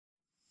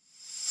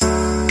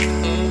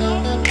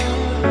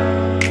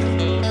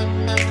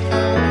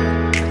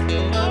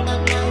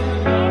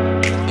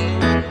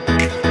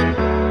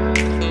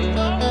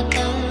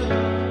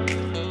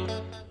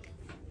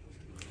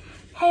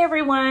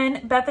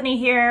Bethany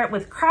here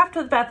with Craft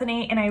with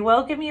Bethany, and I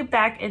welcome you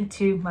back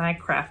into my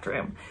craft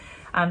room.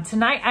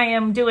 Tonight I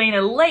am doing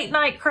a late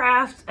night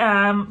craft,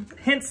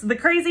 hence the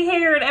crazy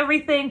hair and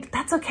everything, but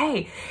that's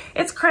okay.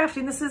 It's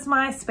crafting, this is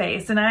my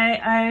space, and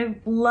I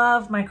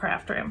love my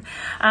craft room.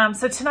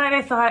 So tonight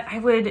I thought I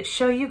would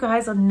show you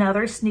guys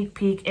another sneak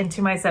peek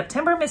into my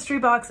September mystery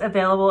box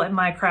available at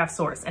my craft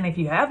source. And if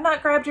you have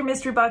not grabbed your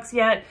mystery box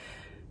yet,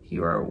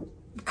 you are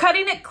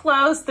cutting it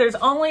close. There's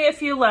only a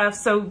few left,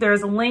 so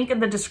there's a link in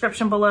the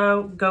description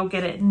below. Go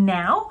get it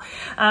now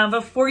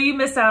before you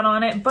miss out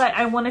on it. But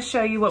I want to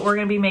show you what we're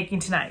going to be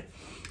making tonight.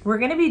 We're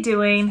going to be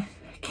doing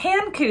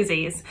Can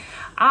Coozies.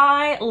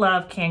 I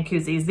love Can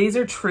Coozies. These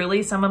are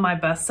truly some of my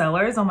best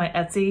sellers on my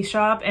Etsy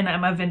shop and at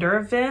my vendor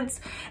events,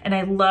 and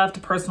I love to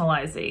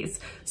personalize these.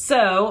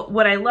 So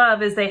what I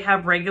love is they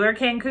have regular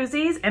Can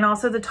Coozies and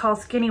also the tall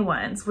skinny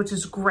ones, which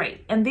is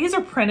great. And these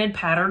are printed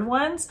patterned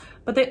ones,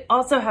 but they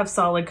also have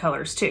solid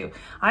colors too.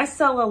 I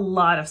sell a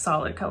lot of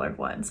solid colored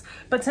ones,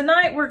 but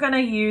tonight we're gonna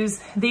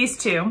use these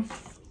two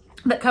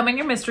that come in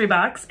your mystery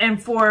box.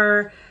 And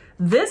for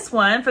this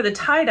one, for the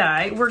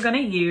tie-dye, we're gonna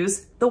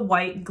use the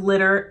white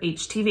glitter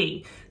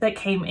HTV that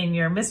came in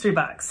your mystery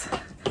box.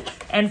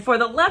 And for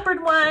the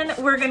leopard one,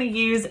 we're gonna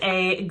use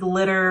a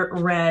glitter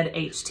red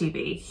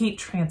HTV, heat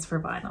transfer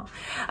vinyl,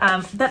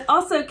 that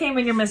also came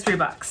in your mystery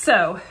box.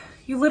 So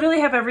you literally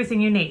have everything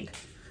you need.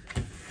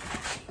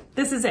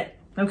 This is it,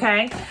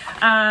 okay?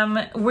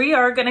 We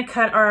are gonna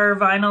cut our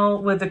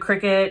vinyl with the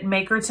Cricut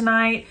maker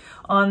tonight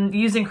on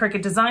using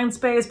Cricut Design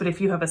Space, but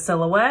if you have a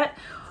silhouette,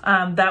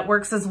 that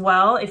works as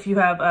well. If you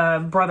have a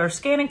Brother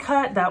Scan and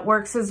Cut, that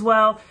works as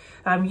well.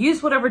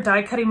 Use whatever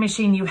die cutting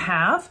machine you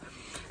have.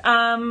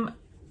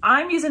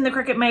 I'm using the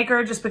Cricut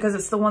Maker just because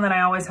it's the one that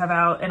I always have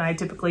out and I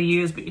typically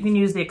use, but you can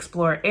use the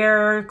Explorer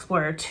Air,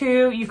 Explorer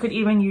 2. You could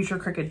even use your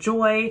Cricut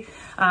Joy.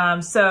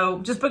 So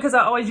just because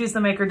I always use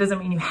the Maker doesn't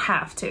mean you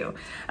have to.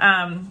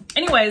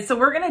 Anyway, so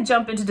we're gonna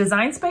jump into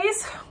Design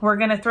Space. We're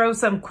gonna throw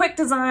some quick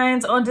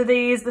designs onto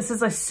these. This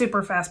is a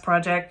super fast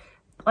project.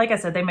 Like I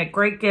said, they make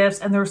great gifts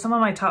and they're some of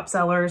my top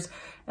sellers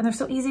and they're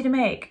so easy to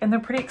make and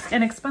they're pretty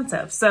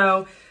inexpensive.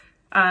 So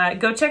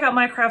go check out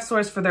my craft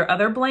source for their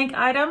other blank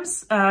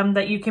items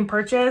that you can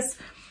purchase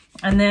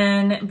and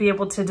then be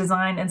able to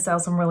design and sell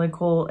some really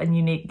cool and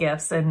unique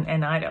gifts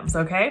and items,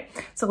 okay?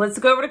 So let's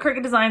go over to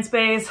Cricut Design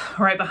Space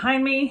right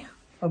behind me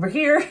over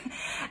here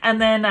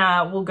and then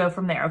we'll go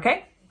from there,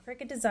 okay?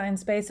 Cricut Design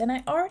Space, and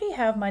I already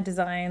have my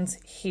designs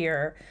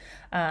here.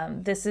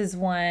 This is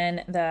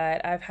one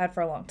that I've had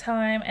for a long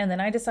time, and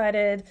then I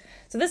decided,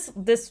 so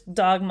this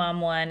dog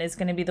mom one is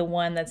going to be the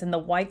one that's in the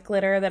white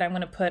glitter that I'm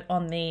going to put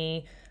on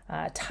the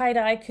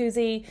tie-dye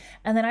koozie,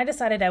 and then I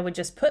decided I would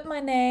just put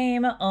my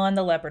name on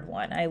the leopard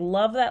one. I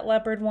love that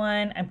leopard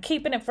one. I'm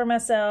keeping it for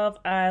myself.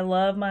 I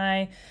love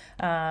my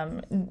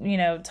you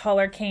know,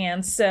 taller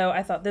cans, so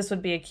I thought this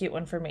would be a cute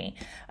one for me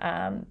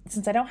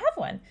since I don't have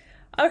one.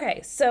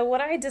 Okay, so what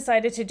I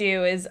decided to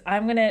do is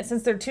I'm gonna,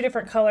 since they're two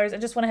different colors, I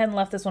just went ahead and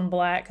left this one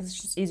black because it's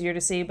just easier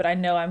to see, but I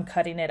know I'm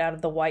cutting it out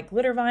of the white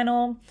glitter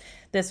vinyl.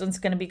 This one's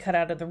gonna be cut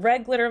out of the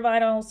red glitter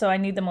vinyl, so I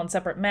need them on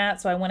separate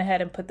mats, so I went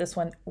ahead and put this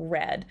one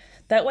red.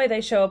 That way they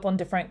show up on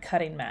different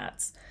cutting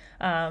mats.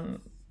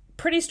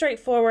 Pretty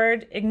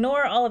straightforward.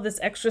 Ignore all of this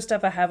extra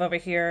stuff I have over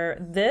here.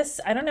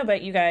 This, I don't know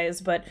about you guys,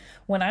 but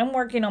when I'm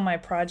working on my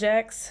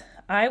projects,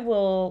 I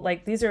will,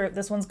 like,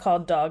 this one's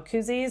called dog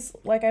koozies.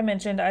 Like I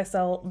mentioned, I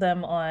sell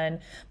them on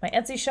my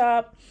Etsy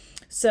shop.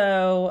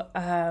 So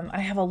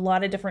I have a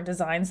lot of different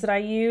designs that I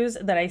use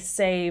that I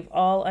save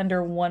all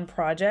under one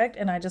project,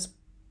 and I just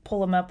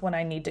pull them up when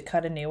I need to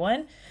cut a new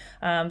one.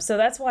 So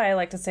that's why I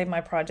like to save my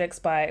projects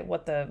by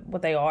what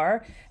they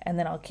are, and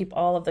then I'll keep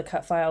all of the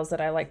cut files that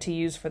I like to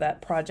use for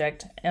that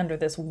project under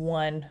this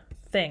one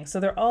thing. So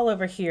they're all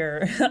over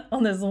here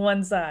on this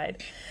one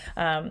side.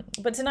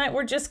 But tonight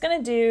we're just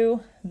gonna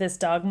do this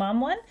dog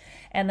mom one,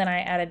 and then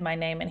I added my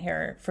name in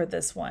here for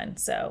this one.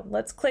 So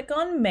let's click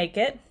on Make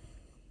It.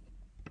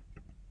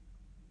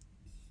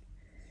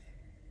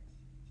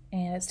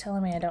 And it's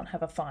telling me I don't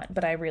have a font,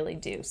 but I really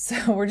do.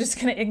 So we're just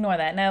gonna ignore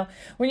that. Now,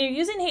 when you're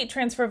using heat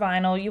transfer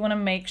vinyl, you wanna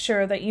make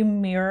sure that you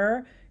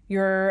mirror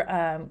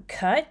your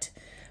cut,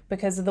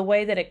 because of the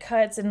way that it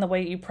cuts and the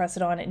way you press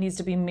it on, it needs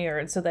to be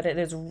mirrored so that it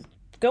is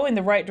going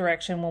the right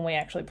direction when we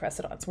actually press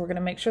it on. So we're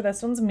gonna make sure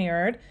this one's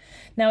mirrored.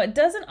 Now it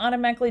doesn't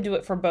automatically do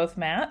it for both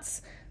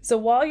mats. So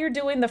while you're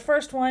doing the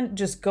first one,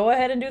 just go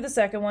ahead and do the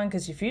second one,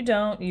 because if you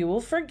don't, you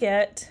will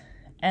forget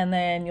and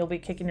then you'll be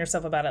kicking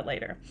yourself about it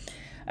later.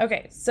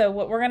 Okay, so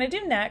what we're gonna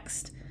do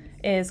next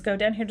is go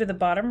down here to the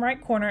bottom right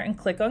corner and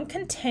click on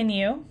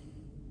Continue.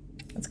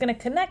 It's gonna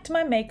connect to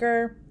my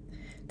maker.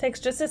 Takes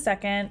just a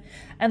second,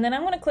 and then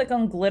I'm going to click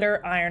on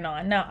Glitter Iron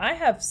On. Now I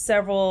have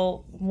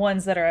several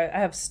ones that I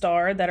have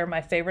starred that are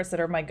my favorites, that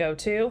are my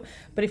go-to,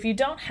 but if you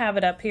don't have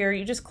it up here,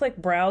 you just click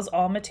Browse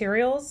All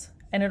Materials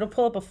and it'll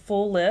pull up a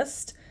full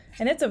list,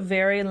 and it's a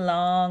very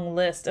long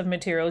list of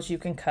materials you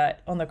can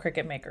cut on the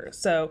Cricut Maker.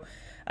 So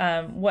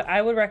What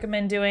I would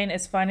recommend doing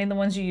is finding the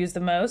ones you use the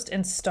most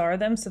and star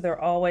them so they're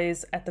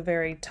always at the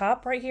very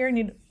top right here, and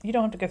you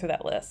don't have to go through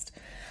that list.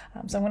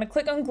 So I'm going to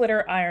click on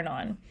glitter iron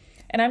on,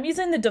 and I'm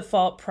using the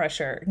default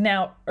pressure.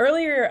 Now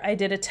earlier I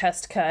did a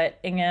test cut,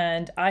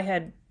 and I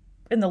had,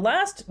 in the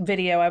last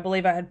video, I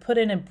believe I had put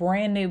in a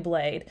brand new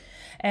blade,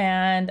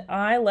 and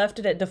I left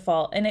it at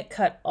default, and it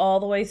cut all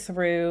the way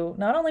through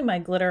not only my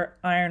glitter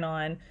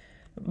iron-on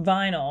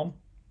vinyl,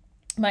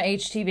 my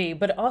HTV,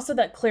 but also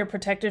that clear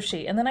protective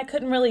sheet, and then I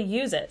couldn't really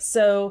use it.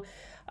 So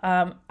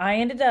I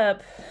ended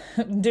up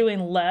doing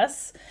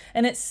less,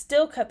 and it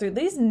still cut through.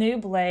 These new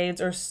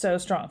blades are so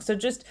strong, so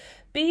just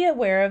be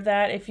aware of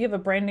that. If you have a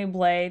brand new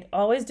blade,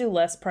 always do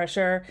less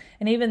pressure,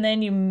 and even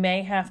then you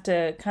may have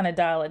to kind of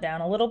dial it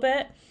down a little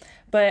bit.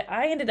 But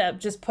I ended up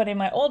just putting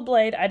my old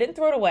blade, I didn't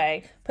throw it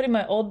away, putting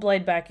my old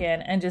blade back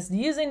in and just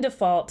using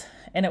default,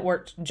 and it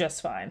worked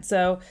just fine.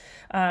 So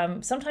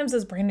sometimes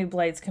those brand new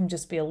blades can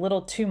just be a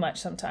little too much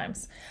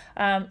sometimes.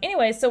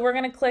 Anyway, so we're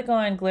gonna click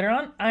on glitter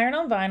on iron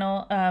on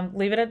vinyl,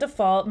 leave it at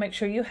default, make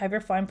sure you have your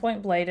fine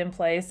point blade in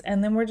place,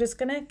 and then we're just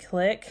gonna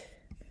click,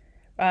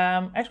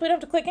 actually we don't have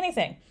to click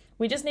anything.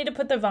 We just need to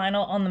put the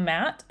vinyl on the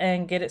mat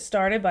and get it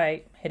started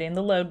by hitting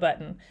the load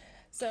button.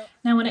 So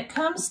now when it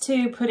comes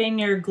to putting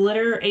your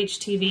glitter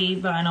HTV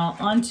vinyl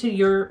onto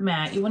your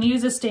mat, you want to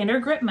use a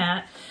standard grip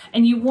mat,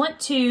 and you want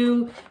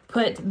to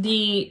put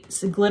the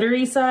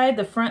glittery side,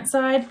 the front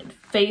side,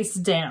 face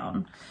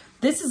down.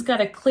 This has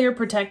got a clear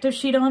protective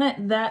sheet on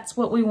it. That's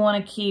what we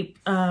want to keep.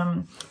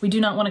 We do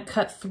not want to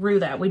cut through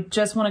that. We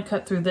just want to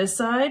cut through this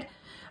side.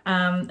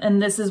 And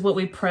this is what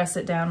we press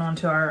it down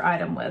onto our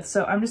item with.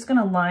 So I'm just going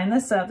to line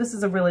this up. This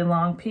is a really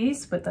long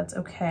piece, but that's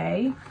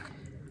okay.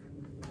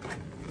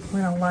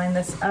 We're going to line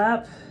this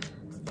up.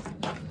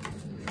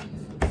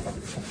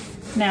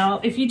 Now,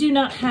 if you do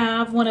not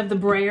have one of the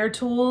brayer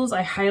tools,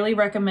 I highly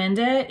recommend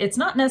it. It's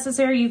not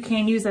necessary. You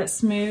can use that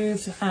smooth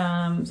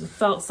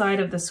felt side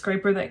of the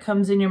scraper that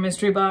comes in your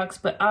mystery box,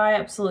 but I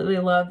absolutely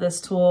love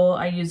this tool.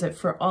 I use it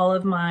for all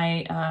of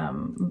my,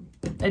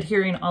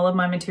 adhering all of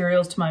my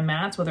materials to my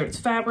mats, whether it's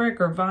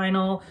fabric or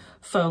vinyl,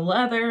 faux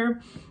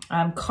leather,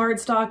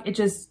 cardstock. It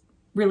just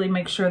really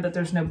makes sure that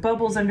there's no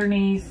bubbles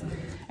underneath,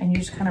 and you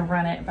just kind of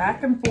run it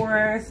back and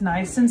forth,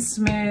 nice and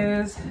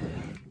smooth.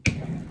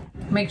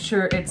 Make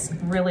sure it's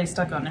really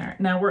stuck on there.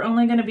 Now we're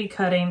only going to be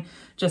cutting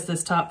just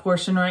this top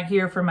portion right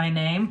here for my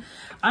name.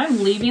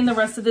 I'm leaving the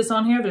rest of this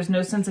on here. There's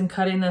no sense in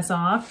cutting this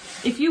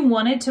off. If you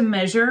wanted to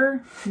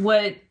measure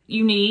what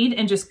you need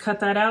and just cut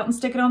that out and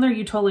stick it on there,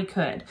 you totally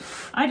could.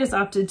 I just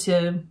opted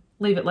to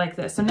leave it like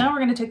this. So now we're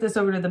going to take this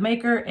over to the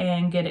maker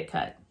and get it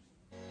cut.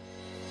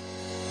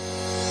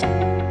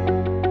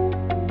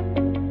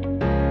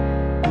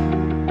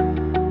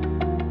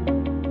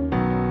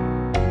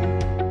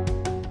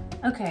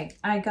 Okay,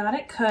 I got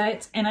it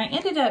cut, and I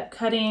ended up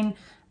cutting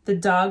the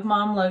Dog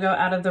Mom logo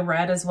out of the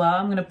red as well.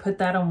 I'm gonna put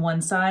that on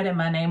one side and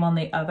my name on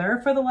the other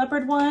for the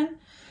leopard one.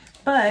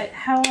 But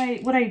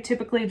what I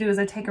typically do is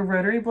I take a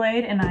rotary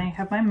blade and I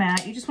have my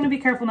mat. You just wanna be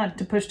careful not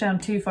to push down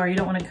too far. You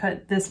don't wanna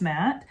cut this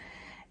mat.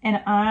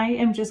 And I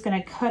am just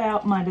gonna cut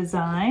out my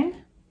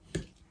design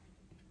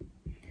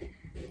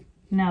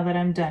now that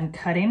I'm done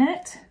cutting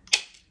it.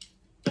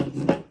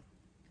 All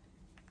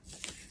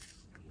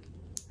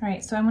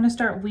right, so I'm gonna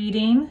start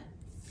weeding.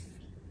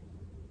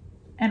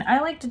 And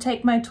I like to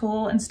take my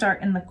tool and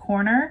start in the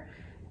corner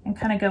and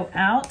kind of go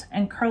out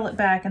and curl it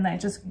back, and that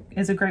just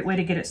is a great way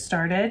to get it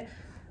started.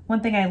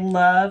 One thing I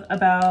love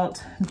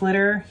about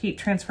glitter heat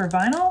transfer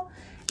vinyl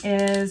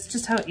is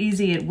just how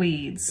easy it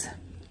weeds.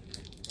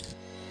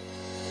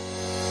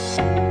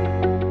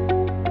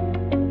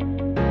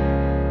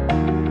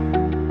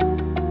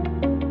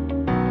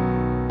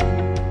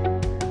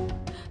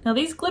 Now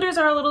these glitters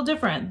are a little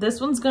different.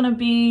 This one's gonna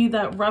be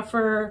that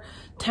rougher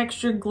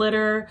textured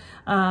glitter.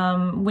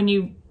 When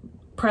you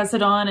press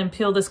it on and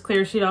peel this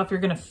clear sheet off, you're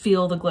gonna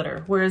feel the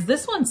glitter. Whereas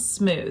this one's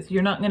smooth.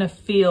 You're not gonna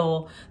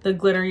feel the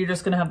glitter, you're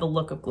just gonna have the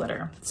look of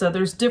glitter. So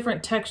there's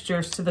different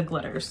textures to the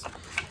glitters.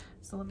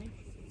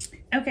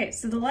 Okay,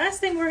 so the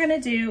last thing we're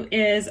gonna do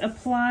is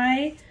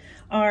apply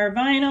our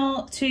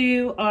vinyl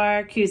to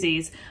our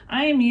koozies.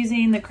 I am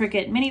using the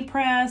Cricut mini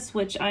press,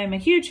 which I am a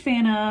huge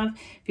fan of.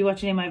 If you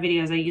watch any of my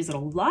videos, I use it a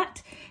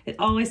lot. It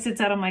always sits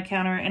out on my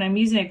counter, and I'm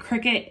using a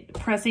Cricut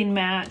pressing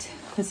mat.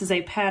 This is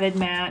a padded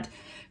mat.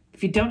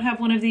 If you don't have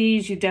one of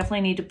these, you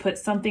definitely need to put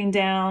something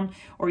down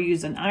or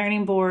use an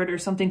ironing board or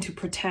something to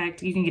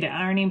protect. You can get an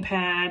ironing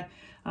pad,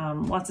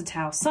 lots of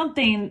towels,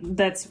 something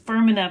that's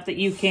firm enough that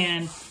you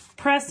can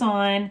press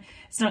on.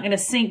 It's not going to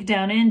sink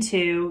down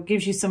into,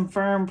 gives you some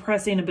firm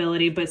pressing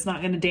ability, but it's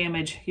not going to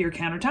damage your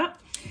countertop.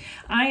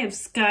 I have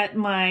got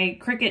my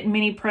Cricut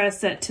mini press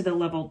set to the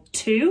level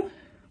 2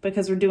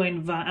 because we're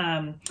doing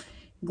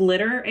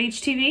glitter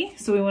HTV,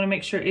 so we want to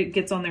make sure it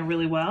gets on there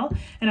really well.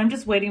 And I'm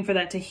just waiting for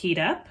that to heat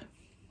up.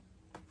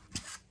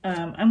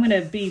 I'm going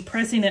to be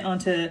pressing it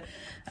onto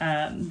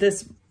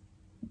this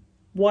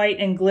white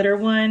and glitter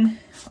one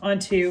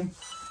onto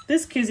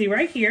this koozie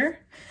right here,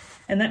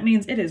 and that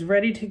means it is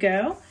ready to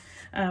go.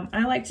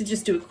 I like to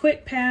just do a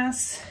quick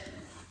pass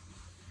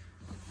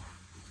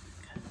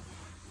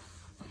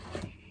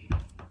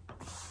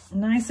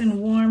nice and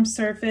warm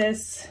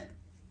surface.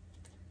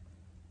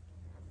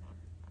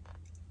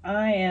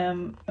 I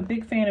am a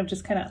big fan of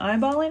just kind of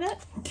eyeballing it.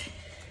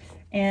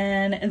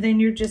 And then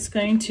you're just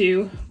going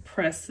to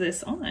press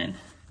this on.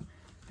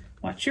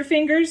 Watch your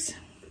fingers.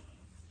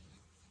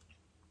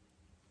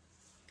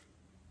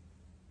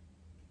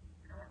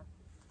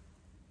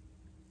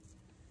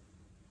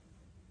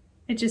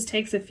 It just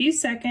takes a few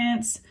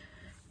seconds.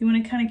 You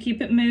want to kind of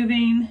keep it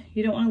moving.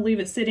 You don't want to leave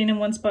it sitting in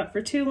one spot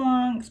for too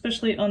long,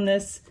 especially on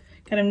this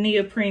kind of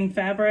neoprene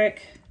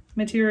fabric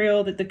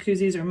material that the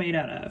koozies are made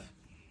out of.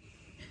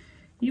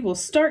 You will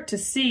start to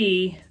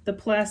see the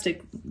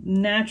plastic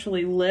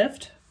naturally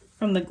lift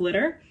from the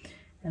glitter,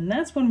 and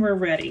that's when we're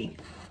ready.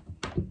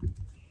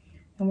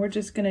 And we're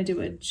just going to do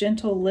a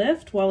gentle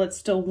lift while it's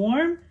still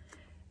warm,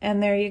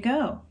 and there you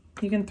go.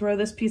 You can throw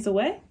this piece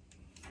away.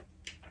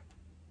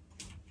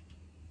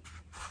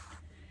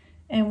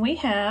 And we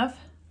have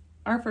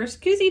our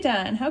first koozie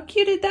done. How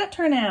cute did that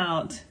turn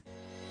out?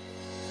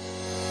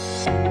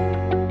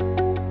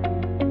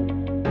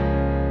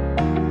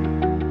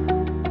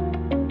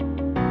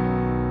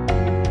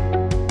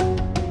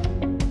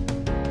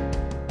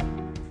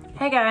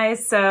 Hey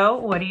guys, so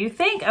what do you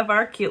think of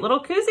our cute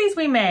little koozies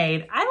we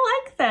made?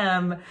 I like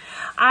them.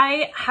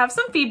 I have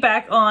some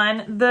feedback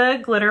on the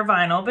glitter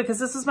vinyl because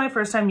this is my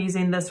first time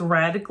using this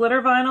red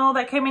glitter vinyl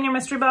that came in your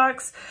mystery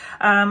box.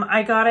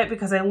 I got it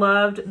because I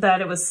loved that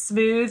it was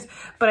smooth,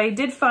 but I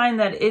did find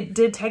that it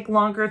did take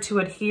longer to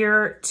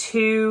adhere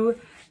to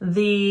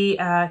the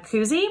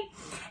koozie.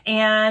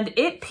 And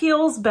it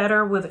peels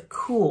better with it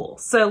cool.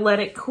 So let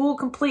it cool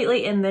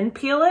completely and then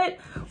peel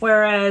it.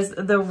 Whereas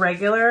the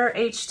regular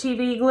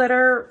HTV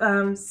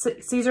glitter,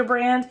 Caesar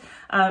brand,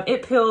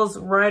 it peels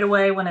right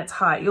away when it's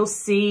hot. You'll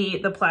see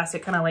the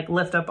plastic kind of like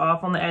lift up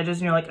off on the edges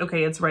and you're like,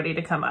 okay, it's ready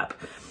to come up.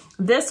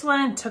 This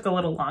one took a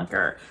little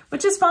longer,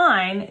 which is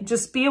fine.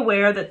 Just be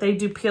aware that they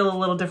do peel a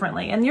little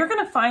differently. And you're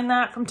gonna find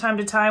that from time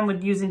to time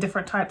with using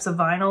different types of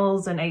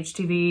vinyls and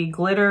HTV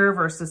glitter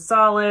versus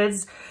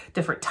solids,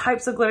 different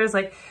types of glitters.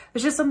 Like,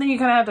 it's just something you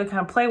kind of have to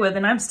kind of play with.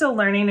 And I'm still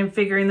learning and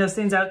figuring those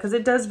things out because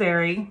it does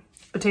vary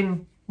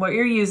between what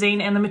you're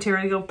using and the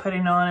material you're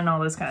putting on and all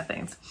those kind of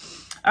things.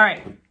 All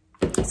right.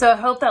 So I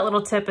hope that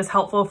little tip is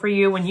helpful for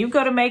you when you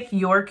go to make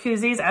your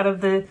koozies out of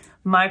the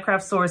My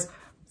Craft Source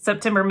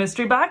September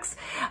mystery box,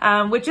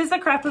 which is the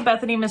Craft with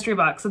Bethany mystery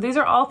box. So these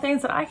are all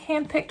things that I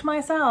handpicked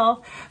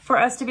myself for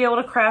us to be able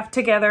to craft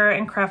together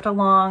and craft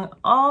along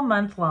all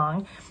month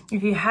long.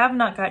 If you have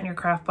not gotten your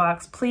craft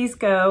box, please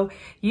go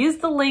use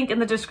the link in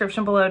the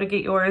description below to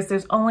get yours.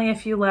 There's only a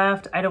few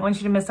left. I don't want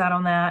you to miss out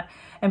on that.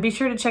 And be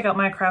sure to check out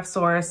My Craft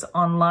Source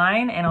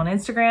online and on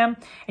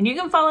Instagram. And you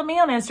can follow me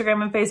on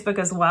Instagram and Facebook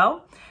as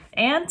well,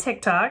 and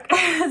TikTok.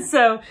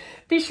 So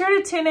be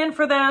sure to tune in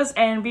for those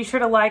and be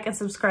sure to like and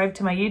subscribe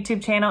to my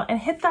YouTube channel and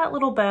hit that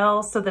little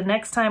bell so the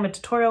next time a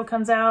tutorial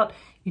comes out,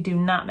 you do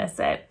not miss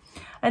it.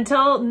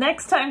 Until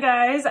next time,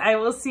 guys, I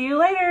will see you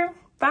later.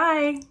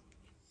 Bye.